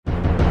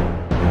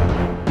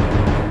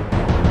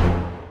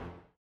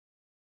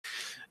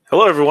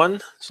Hello everyone.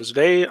 So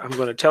today I'm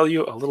going to tell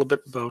you a little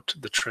bit about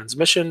the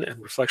transmission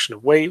and reflection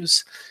of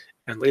waves,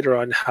 and later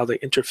on how they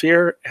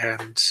interfere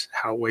and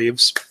how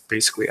waves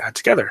basically add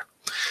together.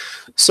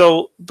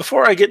 So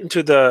before I get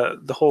into the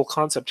whole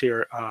concept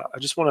here, I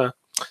just want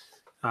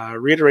to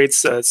reiterate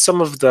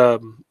some of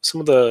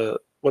the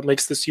what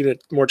makes this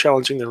unit more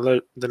challenging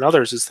than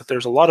others is that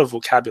there's a lot of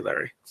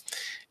vocabulary,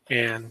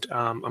 and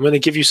I'm going to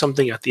give you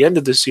something at the end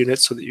of this unit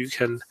so that you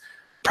can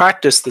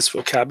practice this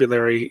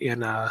vocabulary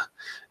in a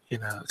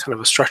kind of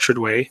a structured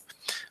way.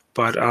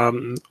 But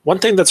one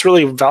thing that's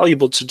really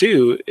valuable to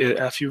do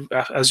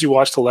as you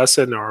watch the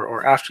lesson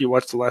or after you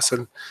watch the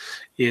lesson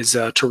is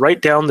to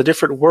write down the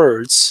different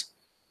words,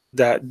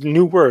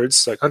 new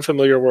words, like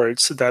unfamiliar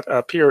words that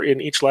appear in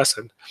each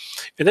lesson,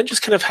 and then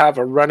just kind of have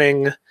a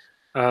running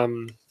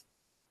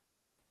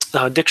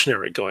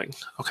dictionary going,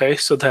 okay?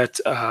 So that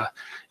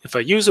if I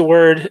use a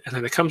word and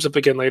then it comes up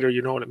again later,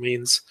 you know what it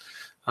means.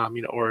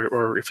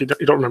 Or if you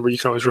don't remember, you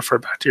can always refer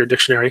back to your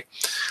dictionary.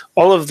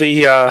 All of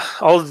the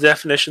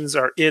definitions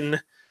are in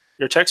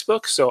your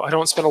textbook, so I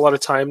don't spend a lot of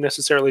time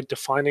necessarily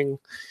defining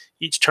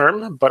each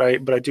term, but I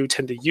do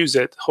tend to use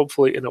it,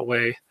 hopefully in a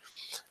way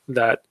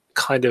that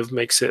kind of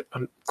makes it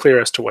clear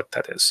as to what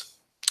that is.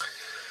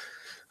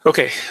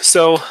 Okay,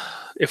 so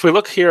if we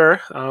look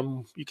here,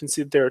 you can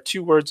see that there are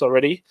two words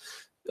already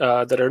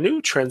that are new: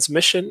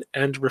 transmission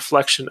and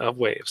reflection of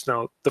waves.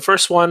 Now, the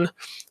first one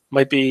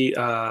might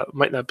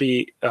not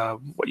be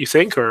what you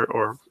think,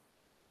 or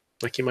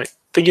like you might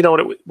think you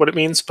know what it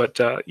means, but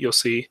you'll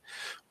see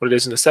what it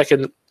is in a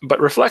second. But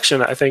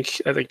reflection, I think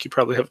you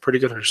probably have a pretty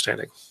good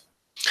understanding.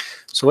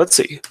 So let's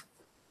see.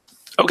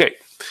 Okay,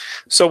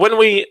 so when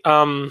we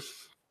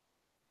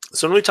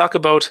talk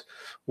about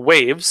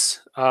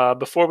waves,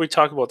 before we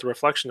talk about the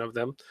reflection of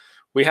them,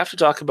 we have to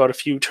talk about a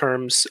few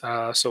terms.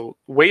 So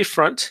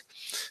wavefront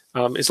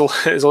is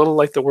a little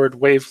like the word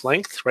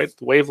wavelength, right?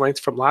 The wavelength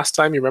from last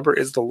time, you remember,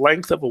 is the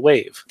length of a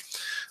wave.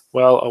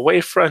 Well, a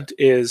wavefront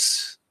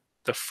is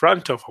the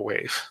front of a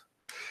wave.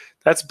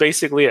 That's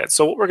basically it.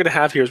 So what we're going to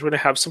have here is we're going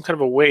to have some kind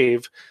of a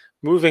wave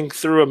moving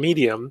through a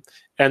medium,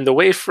 and the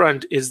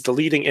wavefront is the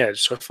leading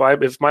edge. So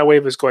if my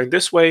wave is going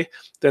this way,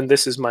 then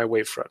this is my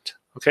wavefront.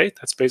 Okay,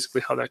 that's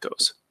basically how that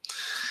goes.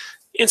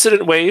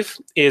 Incident wave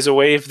is a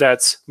wave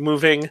that's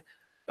moving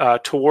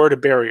toward a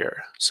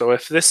barrier. So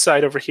if this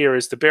side over here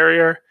is the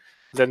barrier,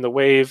 then the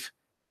wave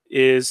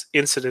is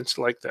incident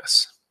like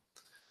this.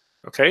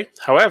 Okay.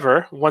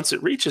 However, once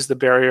it reaches the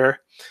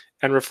barrier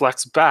and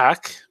reflects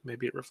back,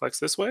 maybe it reflects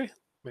this way,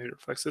 maybe it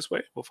reflects this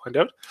way, we'll find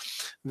out,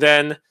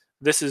 then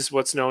this is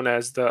what's known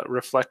as the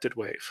reflected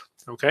wave.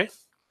 Okay.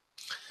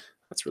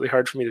 That's really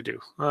hard for me to do.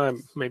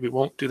 Maybe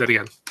won't do that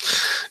again.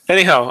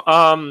 Anyhow,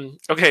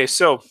 okay,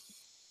 so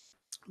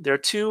there are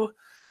two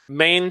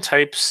main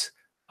types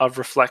of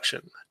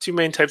reflection.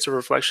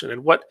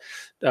 And what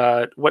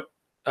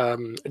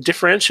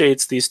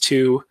differentiates these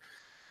two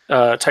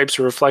types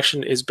of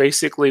reflection is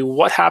basically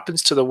what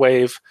happens to the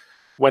wave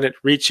when it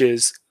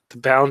reaches the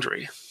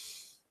boundary.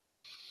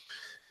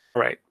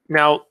 All right.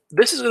 Now,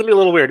 this is going to be a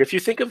little weird. If you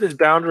think of this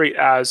boundary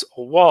as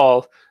a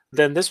wall,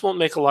 then this won't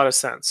make a lot of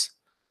sense.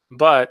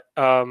 But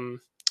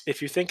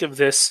if you think of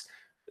this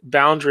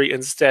boundary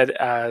instead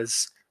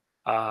as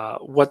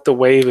what the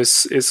wave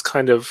is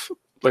kind of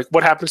like,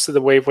 what happens to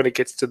the wave when it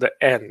gets to the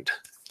end,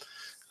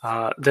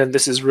 then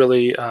this is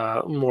really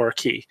more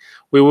key.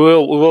 We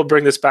will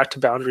bring this back to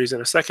boundaries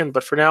in a second,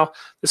 but for now,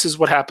 this is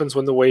what happens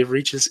when the wave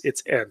reaches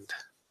its end.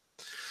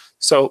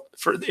 So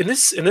in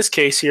this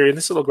case here, in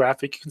this little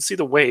graphic, you can see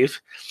the wave,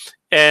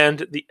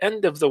 and the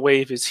end of the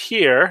wave is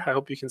here. I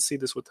hope you can see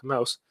this with the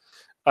mouse.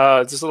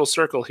 This little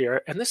circle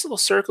here, and this little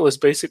circle is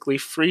basically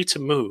free to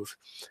move.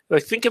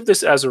 Like, think of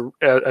this as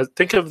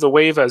think of the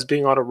wave as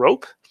being on a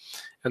rope,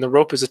 and the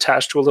rope is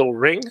attached to a little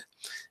ring,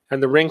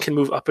 and the ring can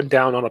move up and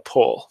down on a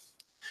pole.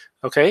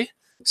 Okay,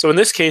 so in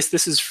this case,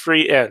 this is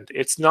free end.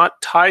 It's not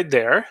tied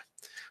there.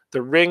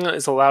 The ring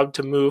is allowed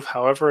to move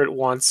however it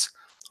wants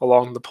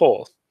along the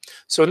pole.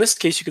 So in this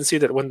case, you can see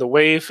that when the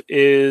wave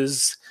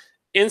is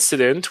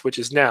incident, which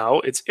is now,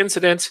 it's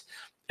incident,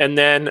 and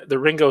then the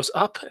ring goes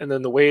up, and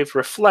then the wave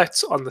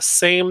reflects on the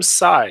same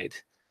side.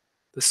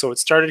 So it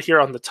started here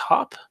on the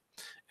top,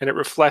 and it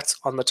reflects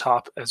on the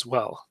top as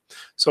well.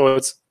 So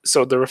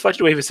the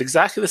reflected wave is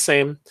exactly the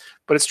same,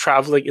 but it's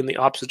traveling in the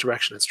opposite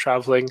direction. It's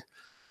traveling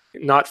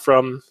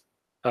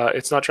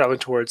it's not traveling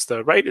towards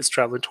the right, it's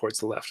traveling towards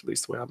the left, at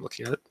least the way I'm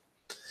looking at it.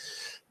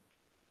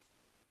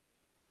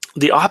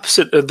 The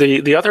opposite,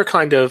 the other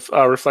kind of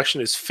reflection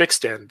is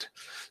fixed end.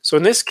 So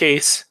in this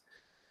case,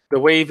 the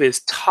wave is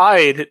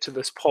tied to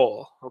this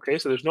pole. Okay,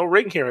 so there's no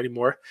ring here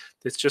anymore.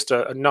 It's just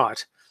a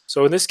knot.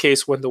 So in this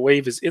case, when the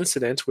wave is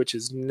incident, which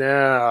is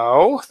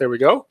now, there we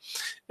go,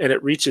 and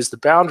it reaches the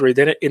boundary,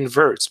 then it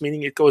inverts,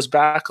 meaning it goes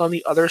back on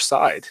the other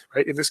side,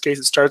 right? In this case,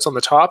 it starts on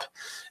the top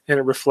and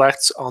it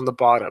reflects on the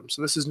bottom.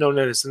 So this is known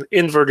as an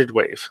inverted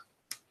wave.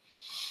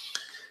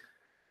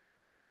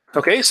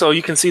 Okay, so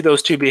you can see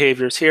those two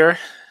behaviors here.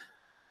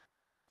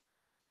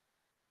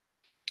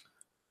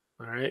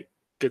 All right,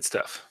 good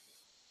stuff.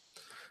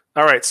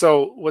 All right.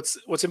 So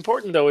what's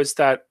important though is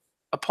that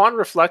upon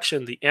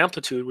reflection, the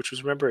amplitude, which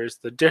was remember is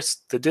the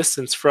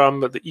distance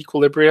from the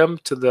equilibrium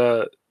to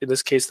the, in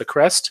this case, the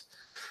crest,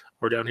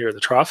 or down here the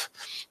trough,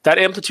 that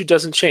amplitude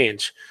doesn't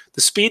change.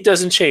 The speed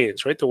doesn't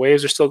change, right? The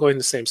waves are still going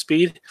the same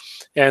speed,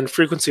 and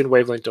frequency and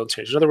wavelength don't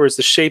change. In other words,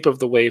 the shape of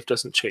the wave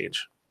doesn't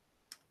change.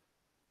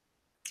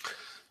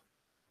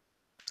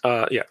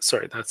 Yeah,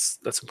 sorry, that's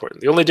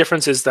important. The only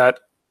difference is that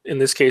in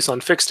this case on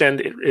fixed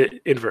end,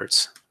 it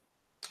inverts.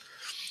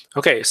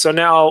 Okay, so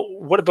now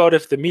what about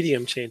if the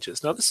medium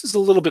changes? Now this is a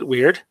little bit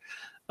weird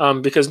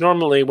because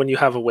normally when you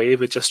have a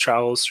wave, it just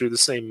travels through the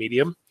same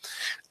medium.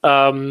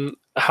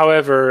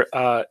 However,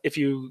 if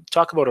you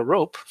talk about a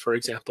rope, for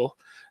example,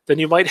 then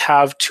you might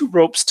have two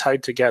ropes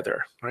tied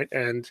together, right?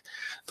 And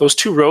those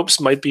two ropes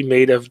might be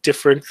made of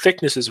different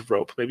thicknesses of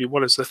rope. Maybe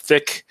one is a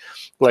thick,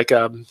 like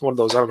one of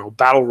those, I don't know,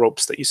 battle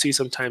ropes that you see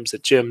sometimes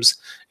at gyms,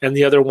 and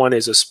the other one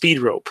is a speed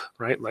rope,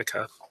 right? Like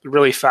a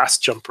really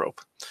fast jump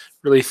rope,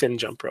 really thin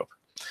jump rope.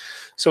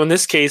 So in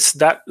this case,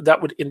 that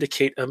would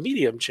indicate a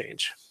medium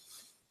change.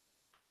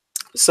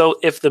 So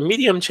if the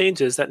medium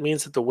changes, that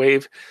means that the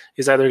wave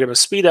is either going to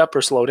speed up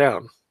or slow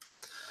down.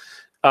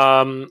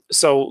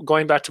 So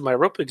going back to my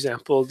rope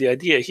example, the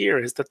idea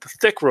here is that the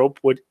thick rope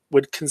would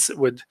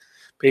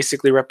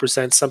basically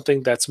represent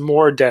something that's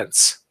more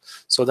dense.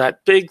 So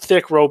that big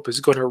thick rope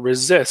is going to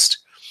resist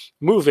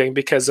moving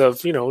because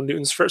of, you know,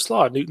 Newton's first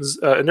law, Newton's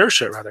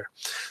inertia rather.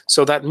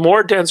 So that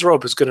more dense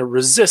rope is going to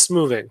resist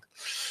moving.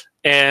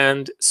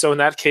 And so in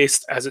that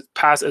case, as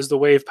the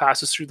wave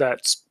passes through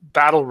that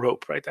battle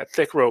rope, right, that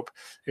thick rope,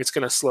 it's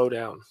going to slow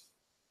down.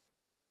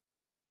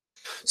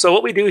 So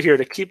what we do here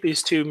to keep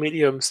these two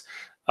mediums,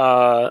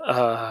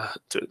 rather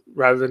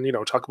than, you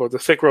know, talk about the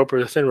thick rope or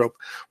the thin rope,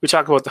 we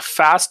talk about the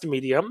fast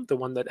medium, the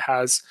one that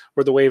has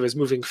where the wave is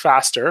moving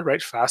faster,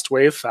 right? Fast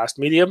wave, fast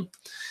medium,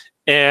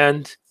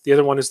 and the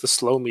other one is the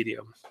slow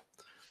medium.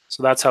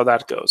 So that's how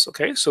that goes.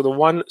 Okay, so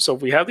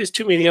if we have these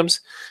two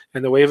mediums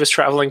and the wave is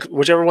traveling,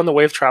 whichever one the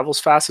wave travels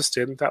fastest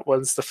in, that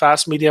one's the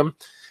fast medium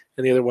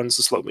and the other one's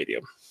the slow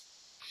medium.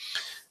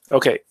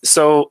 Okay,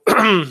 so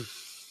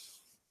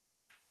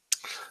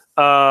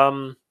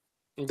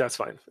that's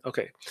fine.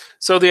 Okay,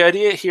 so the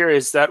idea here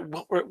is that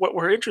what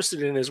we're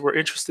interested in is we're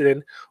interested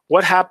in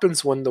what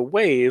happens when the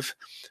wave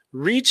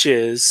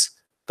reaches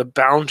the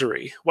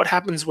boundary. What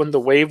happens when the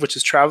wave, which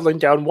is traveling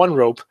down one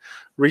rope,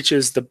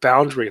 reaches the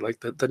boundary, like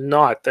the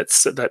knot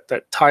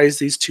that ties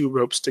these two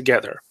ropes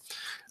together.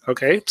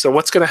 Okay, so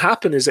what's going to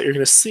happen is that you're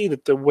going to see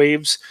that the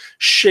wave's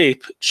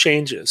shape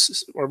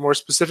changes, or more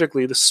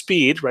specifically, the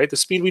speed, right? The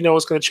speed we know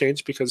is going to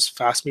change because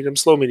fast, medium,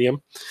 slow,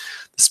 medium.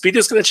 The speed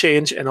is going to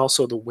change, and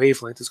also the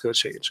wavelength is going to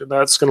change. And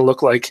that's going to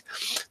look like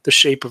the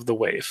shape of the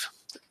wave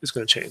is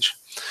going to change.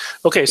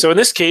 Okay, so in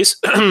this case,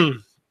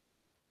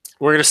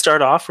 we're going to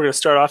start off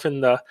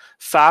in the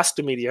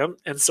fast medium.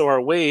 And so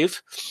our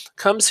wave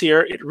comes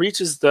here, it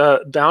reaches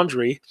the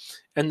boundary,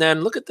 and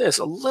then look at this,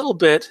 a little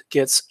bit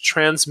gets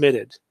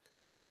transmitted.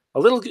 A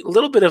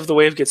little bit of the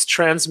wave gets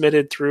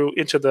transmitted through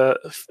into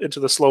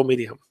the slow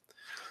medium.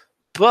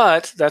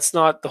 But that's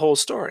not the whole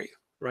story,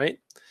 right?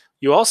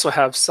 You also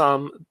have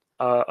some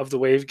of the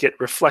wave get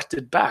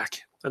reflected back,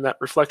 and that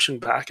reflection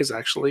back is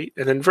actually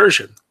an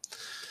inversion.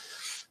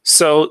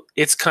 So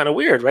it's kind of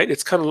weird, right?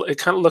 It kind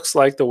of looks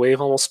like the wave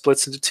almost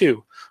splits into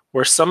two,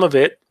 where some of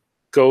it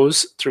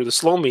goes through the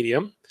slow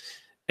medium,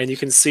 and you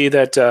can see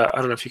that I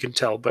don't know if you can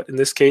tell, but in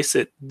this case,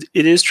 it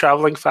is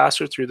traveling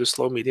faster through the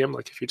slow medium.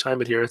 Like if you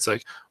time it here, it's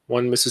like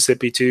 1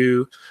 Mississippi,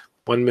 2,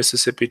 1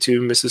 Mississippi,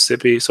 2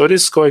 Mississippi. So it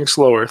is going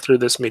slower through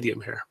this medium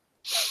here.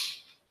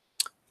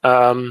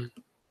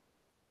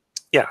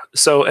 Yeah.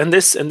 So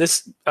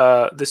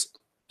the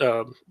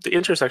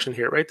intersection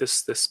here, right?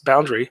 This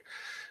boundary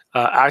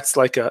acts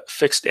like a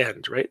fixed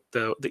end, right?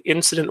 The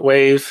incident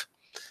wave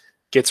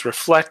gets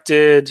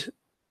reflected,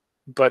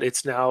 but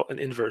it's now an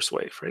inverse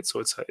wave, right?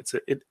 So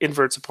it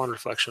inverts upon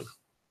reflection.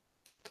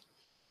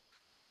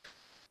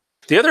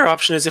 The other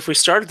option is if we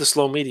start at the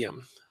slow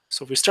medium.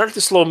 So if we start at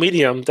the slow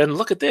medium, then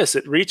look at this.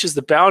 It reaches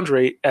the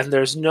boundary, and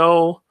there's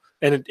no,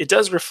 and it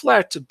does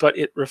reflect, but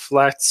it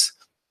reflects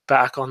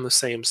back on the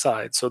same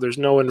side. So there's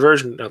no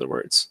inversion, in other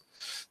words.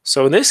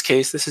 So in this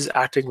case, this is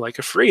acting like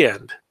a free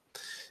end.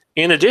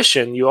 In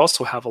addition, you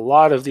also have a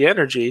lot of the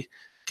energy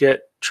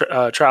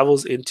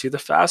travels into the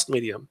fast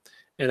medium.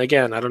 And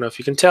again, I don't know if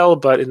you can tell,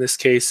 but in this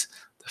case,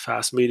 the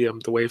fast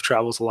medium, the wave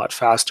travels a lot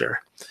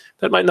faster.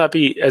 That might not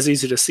be as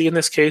easy to see in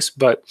this case,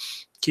 but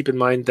keep in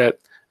mind that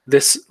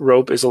this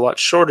rope is a lot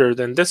shorter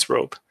than this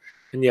rope,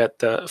 and yet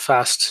the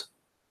fast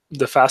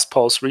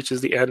pulse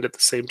reaches the end at the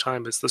same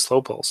time as the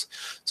slow pulse.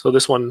 So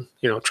this one,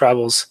 you know,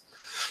 travels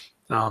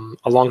a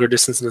longer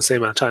distance in the same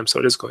amount of time, so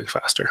it is going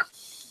faster.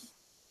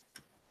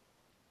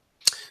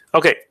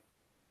 Okay,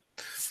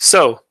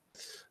 so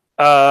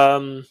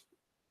I've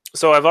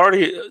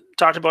already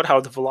talked about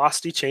how the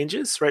velocity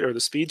changes, right, or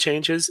the speed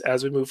changes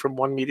as we move from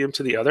one medium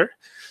to the other,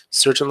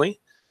 certainly.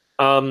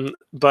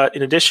 But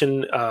in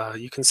addition,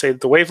 you can say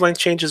that the wavelength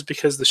changes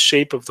because the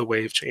shape of the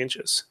wave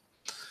changes.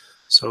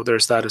 So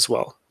there's that as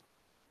well.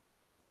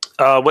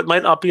 What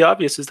might not be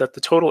obvious is that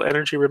the total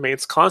energy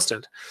remains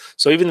constant.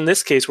 So even in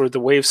this case where the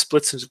wave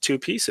splits into two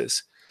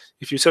pieces,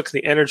 if you took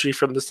the energy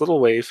from this little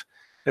wave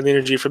and the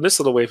energy from this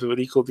little wave, it would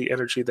equal the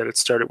energy that it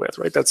started with,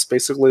 right? That's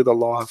basically the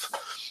law of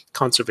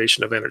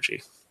conservation of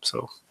energy.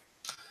 So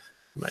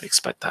you might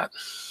expect that.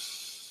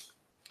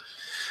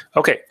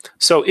 Okay,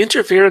 so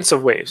interference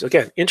of waves.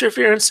 Again,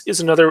 interference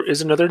is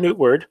another new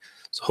word.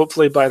 So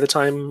hopefully by the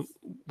time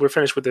we're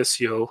finished with this,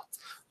 you'll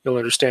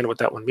understand what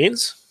that one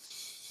means.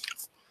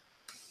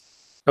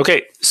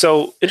 Okay,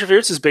 so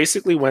interference is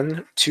basically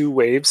when two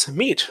waves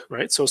meet,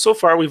 right? So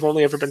far we've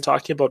only ever been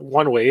talking about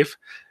one wave,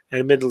 and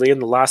admittedly in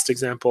the last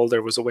example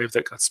there was a wave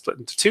that got split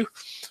into two.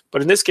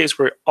 But in this case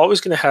we're always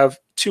going to have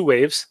two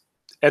waves,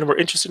 and we're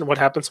interested in what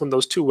happens when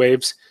those two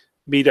waves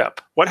meet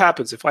up. What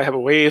happens if I have a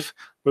wave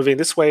moving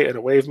this way and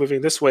a wave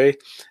moving this way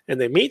and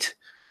they meet?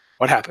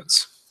 What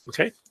happens?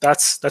 Okay,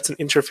 that's an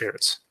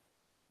interference.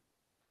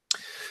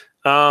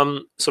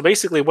 So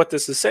basically what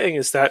this is saying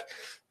is that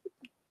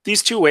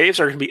these two waves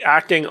are going to be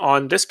acting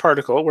on this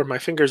particle where my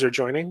fingers are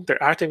joining.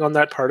 They're acting on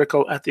that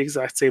particle at the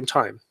exact same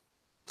time.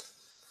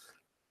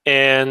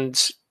 And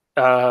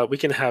we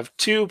can have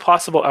two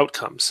possible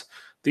outcomes.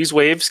 These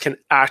waves can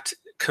act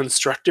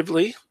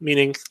constructively,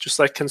 meaning just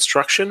like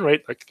construction,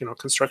 right? Like,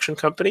 construction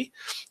company.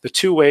 The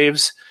two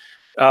waves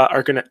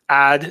are going to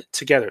add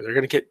together. They're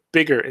going to get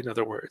bigger, in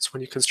other words.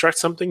 When you construct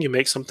something, you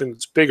make something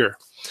that's bigger.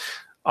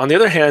 On the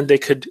other hand, they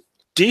could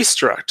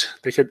destruct.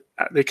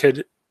 They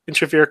could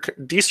interfere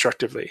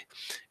destructively.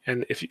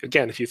 And if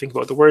you think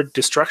about the word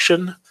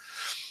destruction,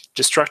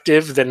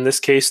 destructive, then in this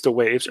case, the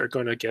waves are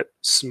going to get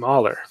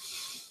smaller.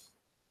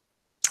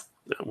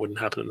 That wouldn't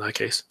happen in that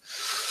case.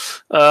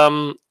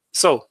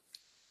 So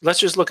let's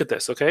just look at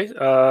this, okay?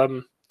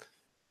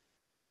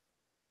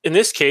 In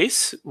this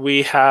case,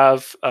 we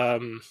have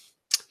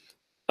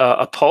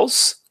a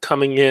pulse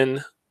coming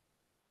in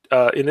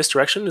this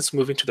direction. It's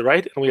moving to the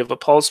right, and we have a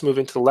pulse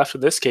moving to the left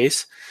in this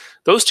case.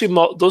 Those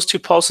two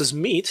pulses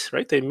meet,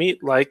 right? They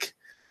meet like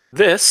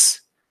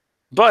this,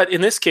 but in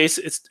this case,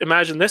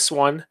 imagine this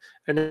one,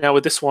 and now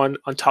with this one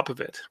on top of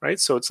it, right?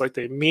 So it's like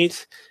they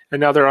meet, and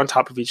now they're on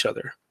top of each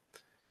other.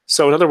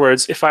 So in other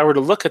words, if I were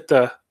to look at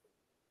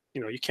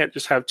you can't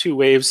just have two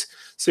waves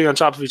sitting on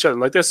top of each other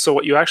like this. So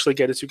what you actually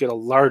get is you get a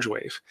large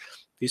wave.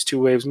 These two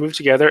waves move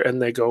together,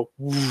 and they go,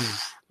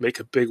 make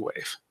a big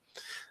wave.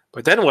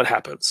 But then what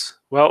happens?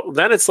 Well,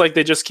 then it's like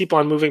they just keep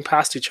on moving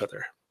past each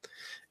other.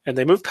 And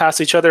they move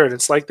past each other, and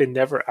it's like they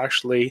never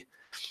actually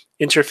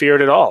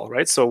interfered at all,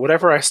 right? So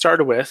whatever I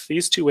started with,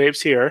 these two waves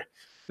here,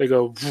 they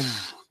go,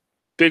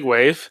 big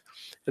wave,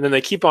 and then they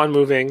keep on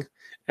moving,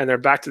 and they're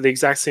back to the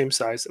exact same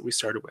size that we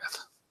started with.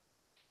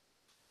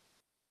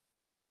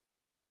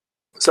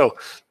 So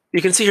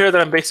you can see here that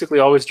I'm basically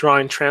always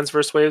drawing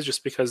transverse waves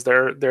just because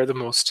they're the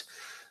most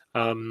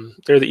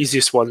they're the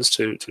easiest ones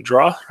to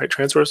draw, right?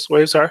 Transverse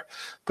waves are,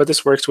 but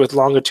this works with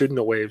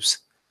longitudinal waves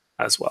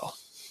as well.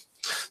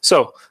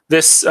 So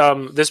this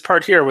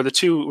part here where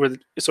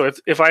so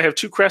if I have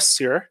two crests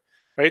here,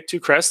 right? Two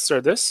crests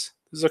are this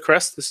is a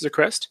crest, this is a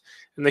crest,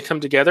 and they come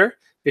together,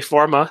 they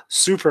form a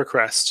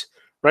supercrest,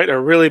 right? A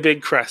really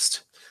big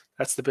crest.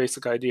 That's the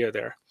basic idea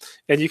there.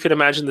 And you could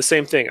imagine the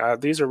same thing.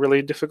 These are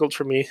really difficult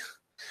for me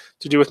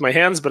to do with my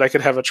hands, but I could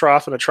have a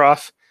trough and a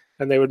trough,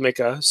 and they would make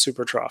a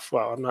super trough.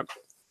 Wow, I don't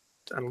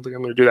think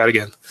I'm going to do that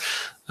again.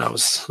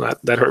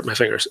 That hurt my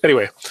fingers.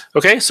 Anyway,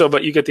 okay,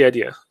 but you get the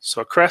idea.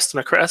 So a crest and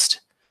a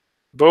crest,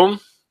 boom,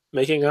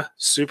 making a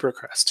super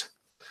crest.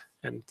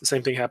 And the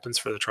same thing happens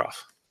for the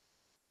trough.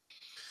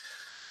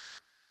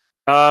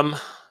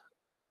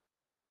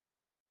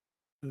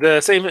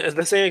 The same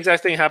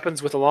exact thing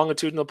happens with a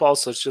longitudinal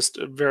pulse. So it's just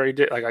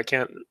I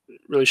can't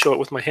really show it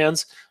with my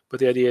hands, but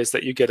the idea is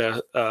that you get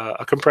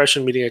a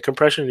compression meeting a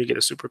compression, and you get a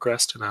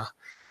supercrest, and a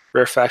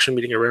rarefaction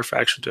meeting a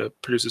rarefaction to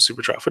produce a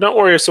super trough. But don't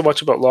worry so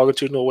much about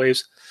longitudinal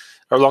waves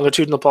or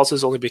longitudinal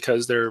pulses, only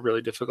because they're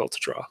really difficult to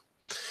draw.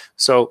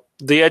 So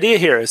the idea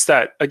here is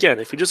that, again,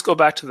 if you just go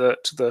back to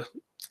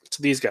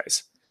these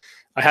guys,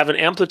 I have an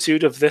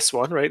amplitude of this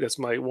one, right? That's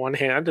my one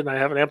hand, and I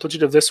have an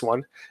amplitude of this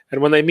one.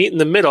 And when they meet in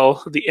the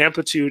middle, the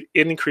amplitude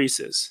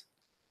increases,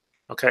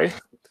 okay?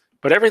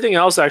 But everything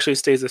else actually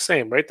stays the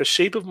same, right? The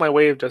shape of my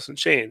wave doesn't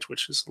change,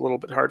 which is a little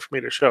bit hard for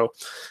me to show.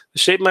 The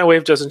shape of my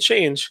wave doesn't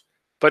change,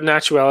 but in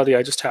actuality,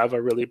 I just have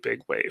a really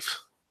big wave.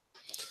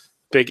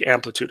 Big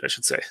amplitude, I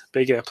should say.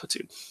 Big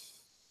amplitude.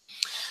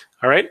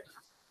 All right?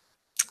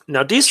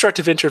 Now,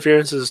 destructive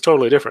interference is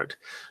totally different.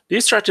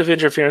 Destructive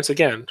interference,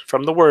 again,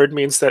 from the word,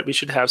 means that we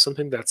should have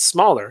something that's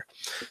smaller.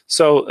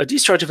 So a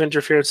destructive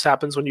interference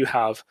happens when you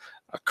have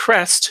a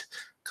crest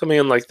coming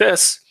in like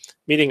this,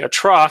 meeting a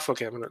trough.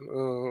 Okay, I'm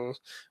gonna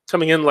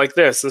coming in like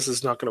this. This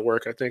is not going to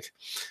work, I think.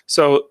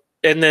 So,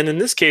 and then in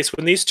this case,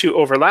 when these two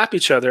overlap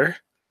each other,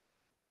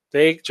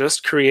 they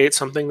just create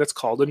something that's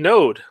called a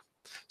node.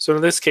 So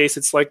in this case,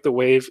 it's like the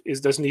wave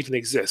doesn't even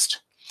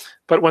exist.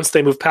 But once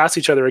they move past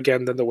each other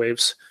again, then the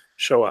waves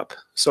show up.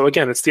 So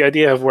again, it's the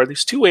idea of where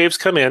these two waves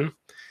come in.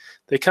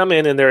 They come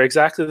in and they're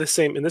exactly the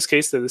same. In this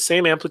case, they're the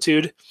same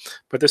amplitude,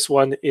 but this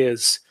one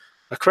is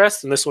a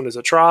crest, and this one is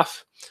a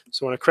trough.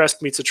 So when a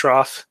crest meets a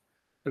trough,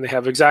 and they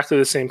have exactly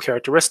the same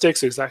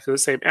characteristics, exactly the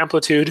same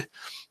amplitude,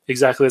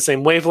 exactly the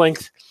same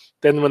wavelength,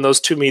 then when those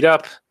two meet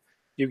up,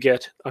 you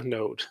get a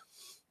node,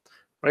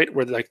 right?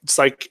 Where it's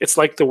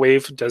like the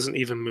wave doesn't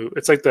even move.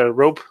 It's like the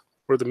rope,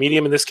 or the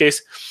medium in this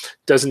case,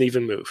 doesn't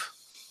even move.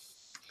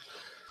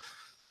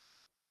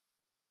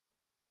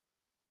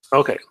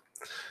 Okay.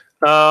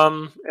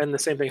 And the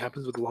same thing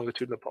happens with the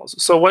longitudinal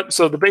pulses.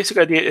 So the basic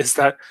idea is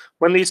that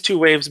when these two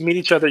waves meet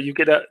each other, you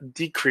get a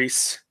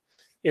decrease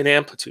in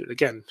amplitude.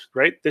 Again,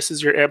 right? This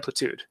is your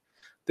amplitude.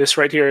 This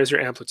right here is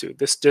your amplitude.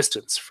 This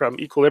distance from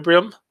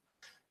equilibrium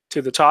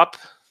to the top,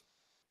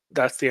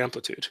 that's the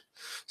amplitude.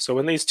 So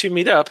when these two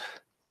meet up,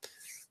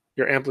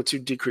 your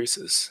amplitude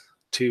decreases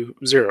to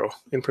 0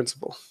 in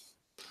principle.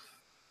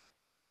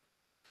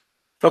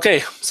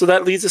 Okay, so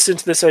that leads us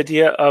into this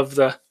idea of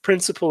the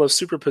principle of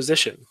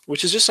superposition,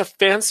 which is just a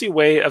fancy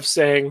way of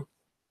saying,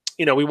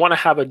 we want to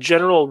have a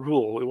general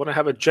rule. We want to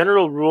have a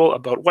general rule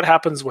about what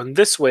happens when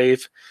this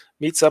wave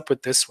meets up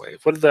with this wave.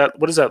 What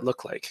does that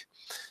look like?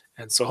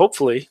 And so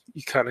hopefully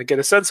you kind of get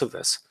a sense of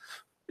this.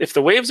 If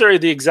the waves are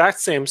the exact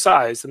same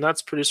size, then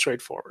that's pretty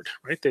straightforward,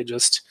 right? They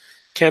just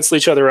cancel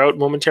each other out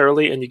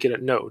momentarily and you get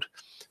a node.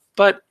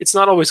 But it's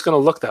not always going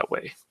to look that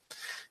way.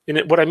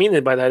 And what I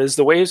mean by that is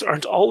the waves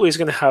aren't always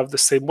going to have the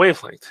same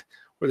wavelength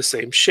or the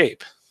same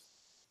shape.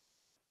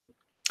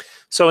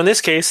 So in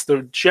this case,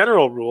 the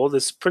general rule,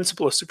 this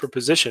principle of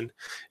superposition,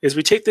 is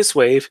we take this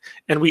wave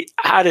and we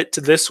add it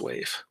to this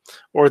wave,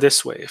 or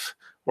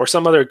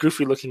some other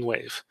goofy looking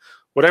wave.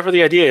 Whatever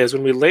the idea is,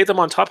 when we lay them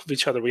on top of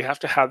each other, we have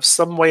to have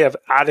some way of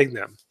adding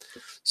them.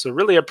 So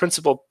really the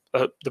principle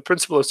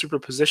of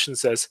superposition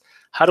says,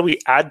 how do we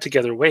add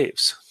together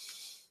waves?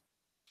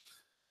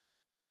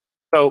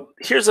 So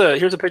here's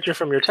a picture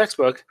from your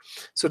textbook.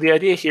 So the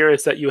idea here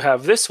is that you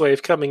have this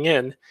wave coming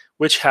in,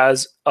 which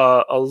has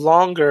a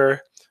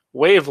longer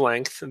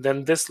wavelength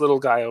than this little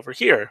guy over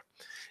here.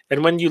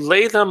 And when you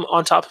lay them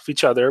on top of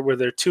each other, where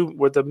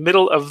the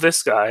middle of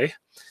this guy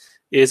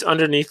is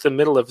underneath the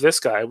middle of this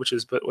guy, which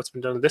is what's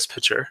been done in this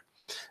picture,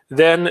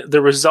 then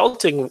the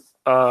resultant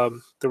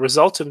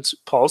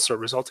pulse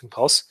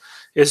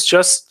is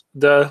just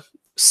the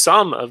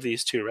sum of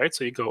these two, right?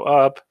 So you go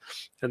up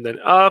and then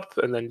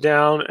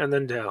down and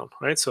then down,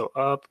 right? So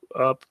up,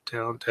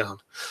 down, down.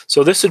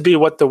 So this would be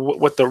what the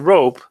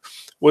rope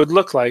would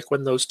look like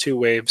when those two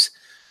waves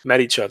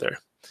met each other.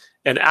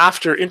 And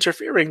after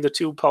interfering, the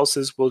two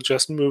pulses will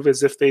just move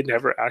as if they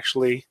never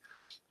actually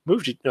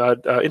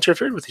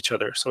interfered with each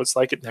other. So it's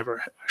like it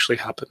never actually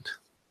happened.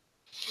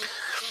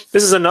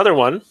 This is another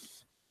one.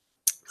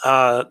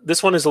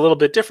 This one is a little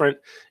bit different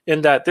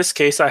in that this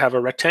case I have a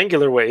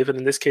rectangular wave, and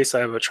in this case I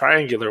have a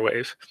triangular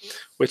wave,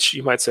 which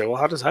you might say, well,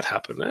 how does that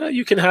happen?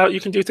 You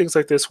can do things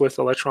like this with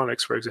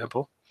electronics, for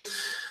example.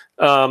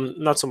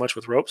 Not so much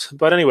with ropes,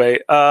 but anyway.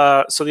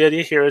 So the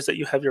idea here is that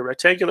you have your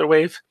rectangular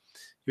wave,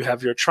 you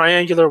have your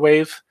triangular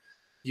wave,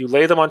 you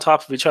lay them on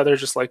top of each other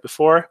just like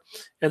before,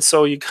 and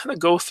so you kind of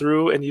go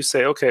through and you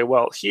say, okay,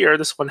 well, here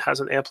this one has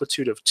an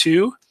amplitude of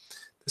 2.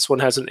 This one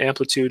has an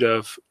amplitude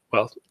of,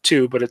 well,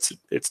 2, but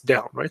it's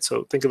down, right?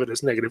 So think of it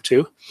as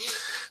 -2.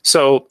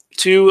 So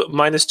 2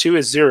 minus 2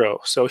 is 0.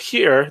 So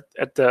here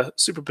at the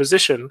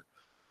superposition,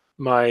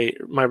 my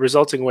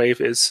resulting wave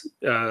has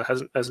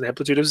an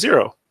amplitude of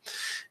 0.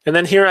 And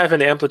then here I have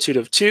an amplitude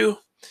of 2.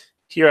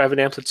 Here I have an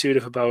amplitude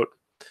of about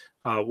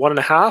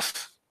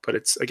 1.5, but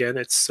it's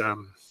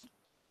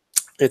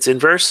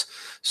inverse.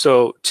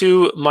 So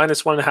 2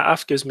 minus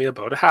 1.5 gives me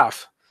about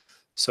 1/2.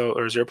 So,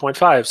 or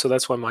 0.5. So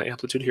that's why my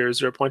amplitude here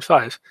is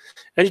 0.5.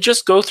 And you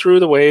just go through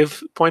the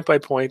wave point by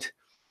point.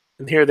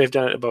 And here they've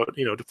done it about,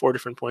 to 4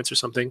 different points or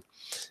something.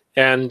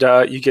 And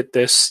you get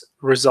this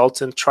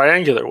resultant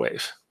triangular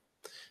wave.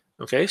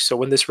 Okay, so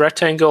when this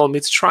rectangle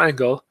meets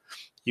triangle,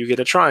 you get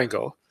a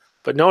triangle.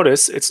 But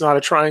notice it's not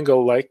a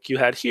triangle like you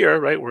had here,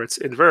 right, where it's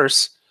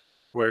inverse,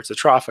 where it's a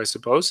trough, I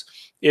suppose.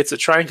 It's a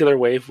triangular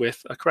wave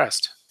with a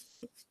crest.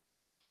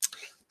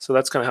 So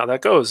that's kind of how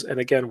that goes. And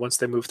again, once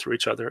they move through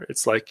each other,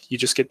 it's like you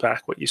just get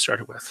back what you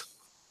started with.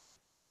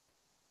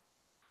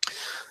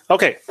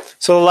 Okay,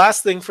 so the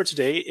last thing for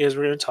today is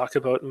we're going to talk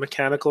about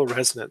mechanical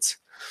resonance.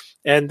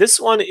 And this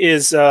one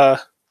is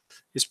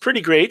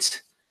pretty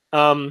great.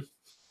 I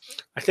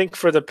think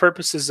for the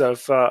purposes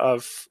of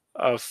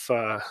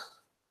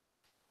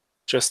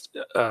just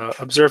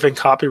observing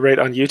copyright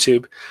on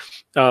YouTube,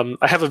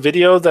 I have a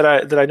video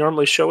that I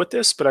normally show with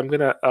this, but I'm going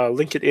to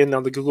link it in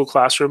on the Google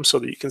Classroom so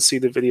that you can see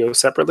the video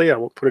separately. I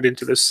won't put it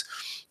into this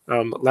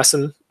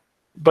lesson.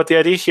 But the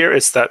idea here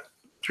is that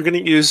you're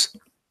going to use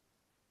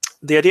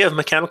the idea of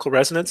mechanical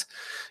resonance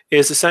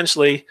is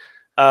essentially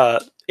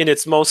in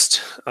its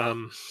most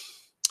kind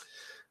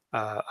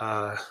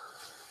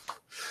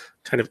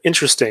of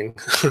interesting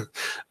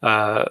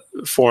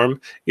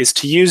form is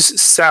to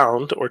use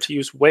sound or to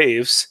use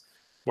waves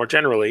more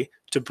generally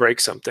to break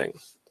something.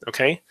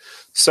 Okay,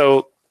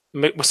 so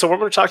when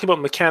we're talking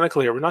about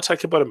mechanical here, we're not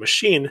talking about a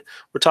machine.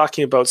 We're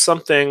talking about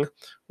something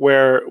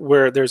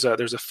where there's a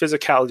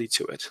physicality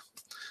to it.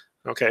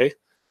 Okay,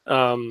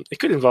 It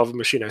could involve a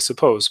machine, I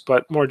suppose,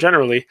 but more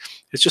generally,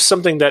 it's just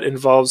something that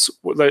involves,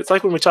 it's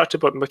like when we talked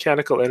about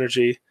mechanical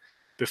energy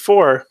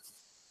before,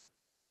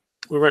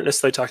 we weren't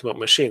necessarily talking about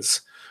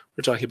machines.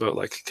 We're talking about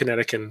like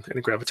kinetic and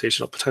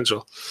gravitational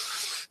potential.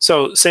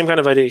 So same kind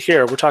of idea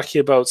here. We're talking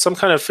about some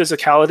kind of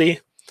physicality,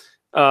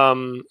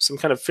 some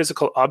kind of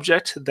physical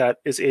object that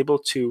is able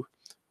to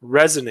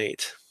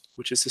resonate,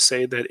 which is to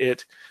say that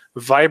it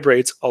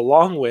vibrates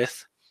along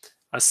with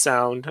a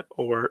sound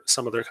or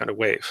some other kind of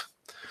wave.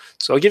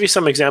 So I'll give you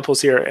some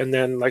examples here, and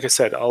then, like I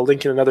said, I'll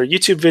link in another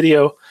YouTube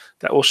video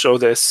that will show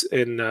this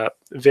in a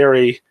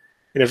very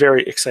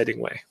exciting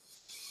way.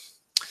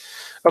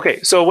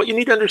 Okay, so what you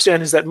need to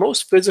understand is that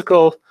most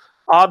physical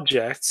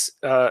objects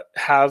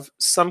have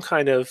some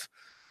kind of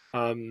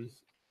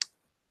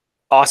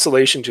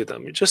oscillation to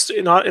them. Just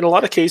in a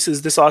lot of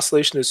cases, this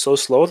oscillation is so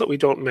slow that we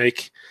don't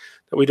make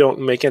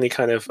any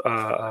kind of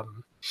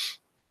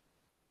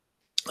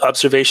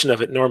observation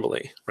of it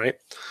normally, right?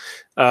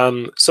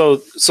 So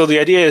the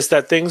idea is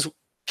that things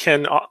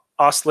can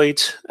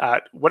oscillate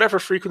at whatever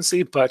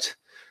frequency, but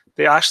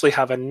they actually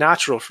have a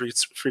natural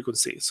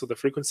frequency, so the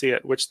frequency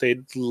at which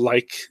they'd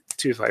like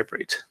to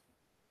vibrate.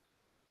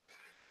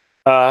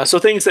 So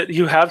things that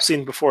you have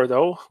seen before,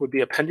 though, would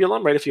be a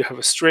pendulum, right? If you have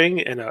a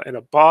string and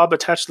a bob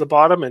attached to the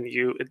bottom and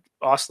it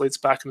oscillates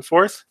back and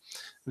forth,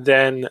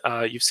 then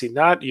you've seen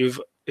that.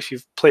 If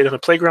you've played on a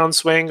playground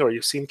swing, or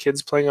you've seen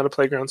kids playing on a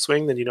playground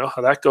swing, then you know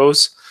how that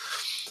goes.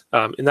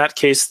 In that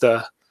case,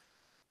 the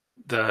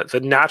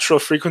natural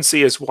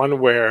frequency is one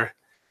where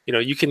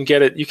you can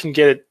get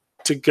it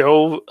to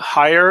go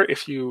higher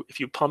if you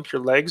pump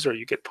your legs or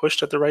you get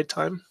pushed at the right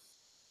time.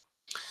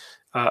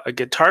 A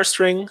guitar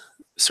string,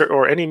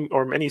 or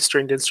any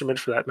stringed instrument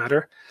for that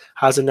matter,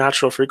 has a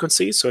natural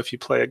frequency. So if you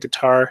play a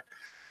guitar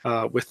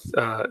with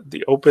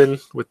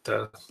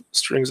the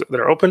strings that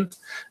are open,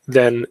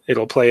 then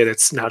it'll play at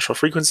its natural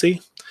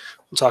frequency.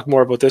 We'll talk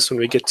more about this when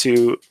we get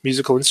to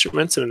musical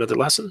instruments in another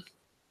lesson.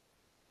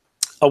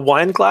 A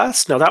wine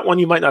glass, now that one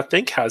you might not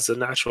think has a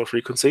natural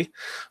frequency,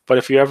 but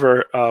if you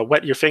ever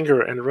wet your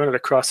finger and run it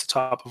across the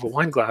top of a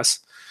wine glass,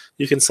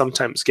 you can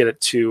sometimes get it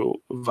to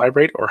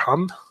vibrate or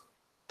hum.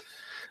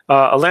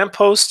 A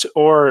lamppost,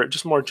 or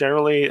just more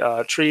generally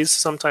trees,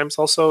 sometimes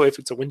also, if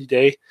it's a windy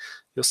day,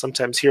 you'll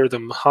sometimes hear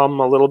them hum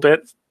a little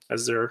bit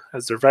as they're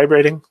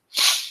vibrating.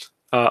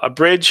 A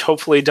bridge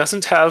hopefully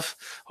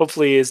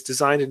is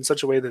designed in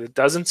such a way that it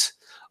doesn't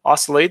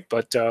oscillate,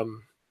 but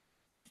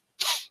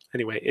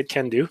anyway, it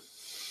can do.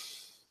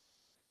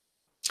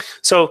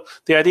 So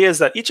the idea is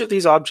that each of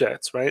these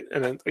objects, right,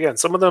 and again,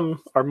 some of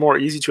them are more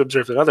easy to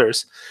observe than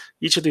others,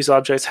 each of these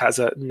objects has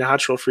a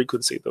natural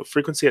frequency, the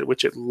frequency at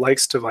which it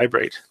likes to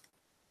vibrate.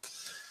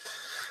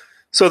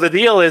 So the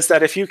deal is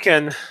that if you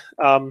can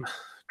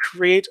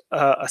create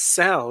a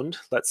sound,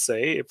 let's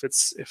say, if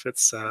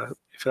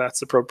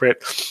that's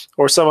appropriate,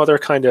 or some other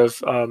kind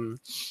of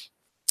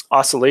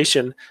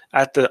oscillation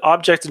at the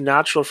object's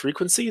natural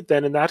frequency,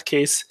 then in that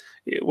case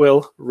it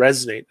will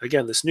resonate.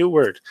 Again, this new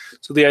word.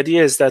 So the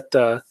idea is that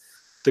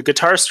the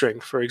guitar string,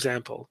 for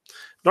example,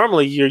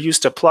 normally you're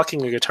used to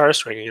plucking a guitar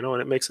string,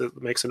 and it makes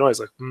a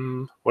noise like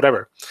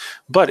whatever.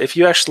 But if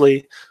you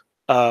actually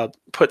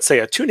put, say,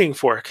 a tuning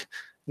fork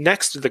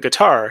next to the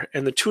guitar,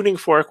 and the tuning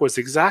fork was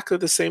exactly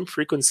the same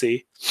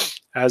frequency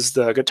as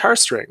the guitar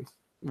string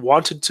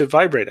wanted to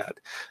vibrate at,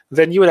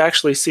 then you would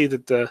actually see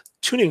that the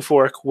tuning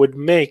fork would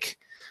make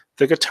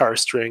the guitar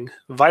string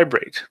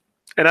vibrate.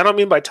 And I don't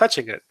mean by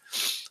touching it.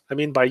 I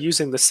mean by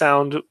using the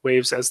sound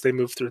waves as they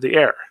move through the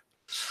air.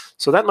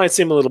 So that might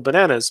seem a little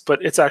bananas,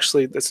 but it's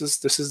actually, this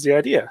is the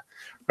idea,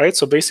 right?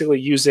 So basically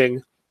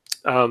using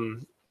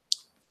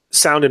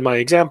sound in my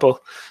example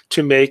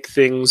to make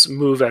things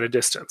move at a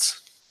distance.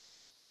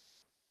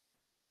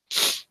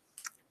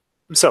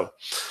 So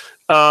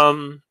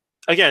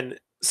again,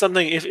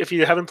 something, if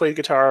you haven't played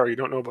guitar or you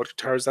don't know about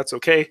guitars, that's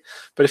okay.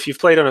 But if you've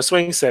played on a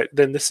swing set,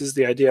 then this is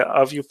the idea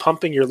of you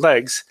pumping your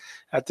legs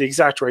at the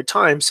exact right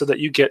time so that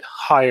you get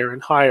higher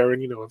and higher,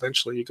 and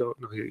eventually you go,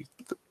 no, you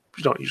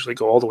don't usually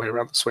go all the way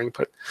around the swing,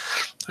 but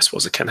I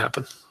suppose it can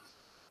happen.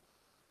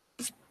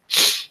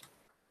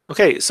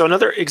 Okay, so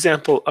another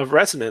example of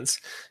resonance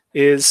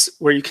is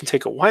where you can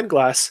take a wine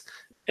glass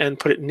and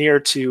put it near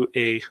to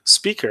a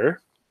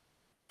speaker,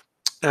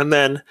 and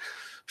then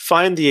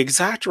find the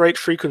exact right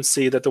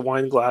frequency that the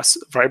wine glass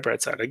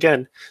vibrates at.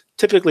 Again,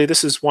 typically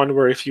this is one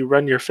where if you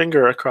run your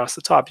finger across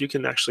the top, you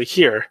can actually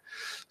hear.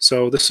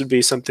 So this would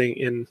be something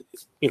in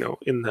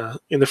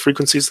the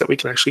frequencies that we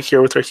can actually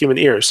hear with our human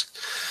ears.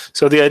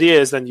 So the idea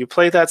is then you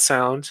play that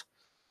sound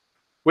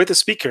with a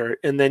speaker,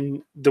 and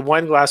then the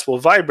wine glass will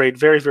vibrate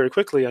very, very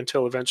quickly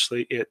until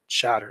eventually it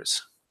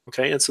shatters.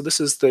 Okay, and so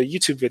this is the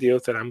YouTube video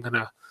that I'm going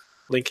to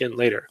link in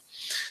later.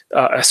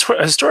 A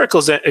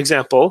historical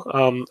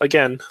example,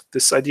 again,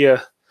 this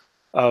idea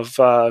of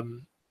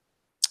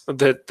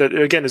that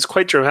again is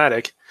quite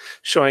dramatic,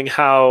 showing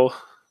how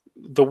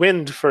the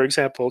wind, for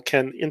example,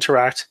 can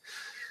interact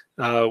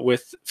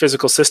with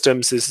physical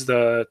systems, is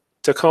the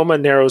Tacoma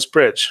Narrows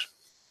Bridge.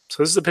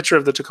 So this is a picture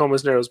of the Tacoma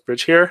Narrows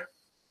Bridge here.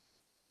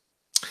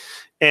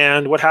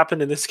 And what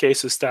happened in this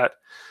case is that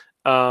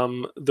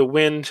the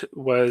wind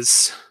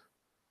was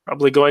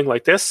probably going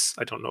like this.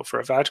 I don't know for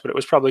a fact, but it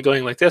was probably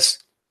going like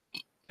this.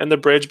 And the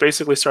bridge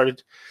basically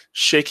started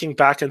shaking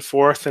back and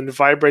forth and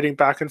vibrating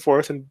back and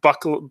forth and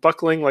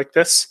buckling like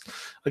this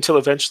until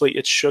eventually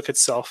it shook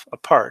itself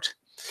apart.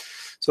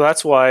 So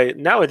that's why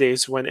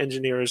nowadays when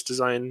engineers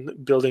design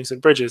buildings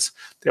and bridges,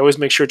 they always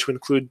make sure to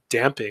include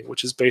damping,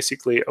 which is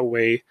basically a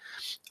way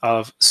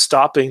of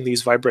stopping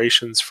these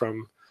vibrations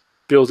from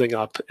building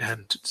up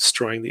and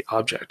destroying the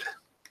object.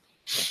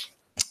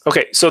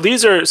 Okay, so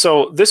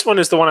this one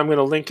is the one I'm going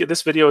to link.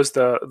 This video is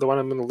the one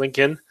I'm going to link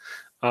in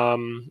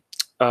on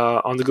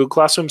the Google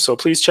Classroom. So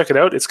please check it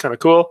out. It's kind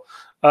of cool.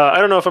 I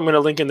don't know if I'm going to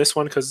link in this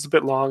one because it's a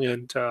bit long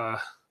and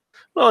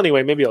well,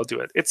 anyway, maybe I'll do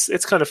it.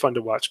 It's kind of fun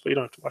to watch, but you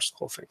don't have to watch the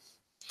whole thing.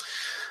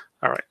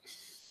 All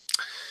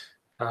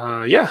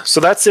right. Yeah, so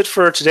that's it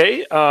for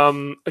today.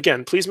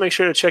 Again, please make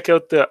sure to check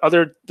out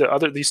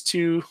these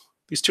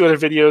two other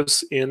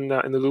videos in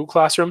the Google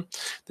Classroom.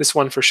 This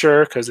one for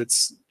sure because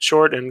it's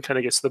short and kind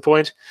of gets to the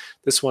point.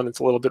 This one it's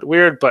a little bit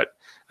weird, but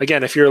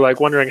again, if you're like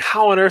wondering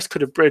how on earth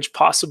could a bridge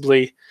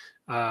possibly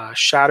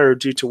shatter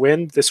due to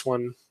wind, this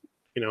one,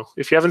 you know,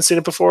 if you haven't seen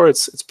it before,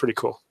 it's pretty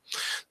cool.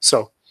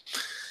 So,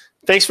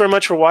 thanks very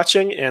much for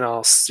watching, and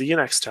I'll see you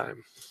next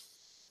time.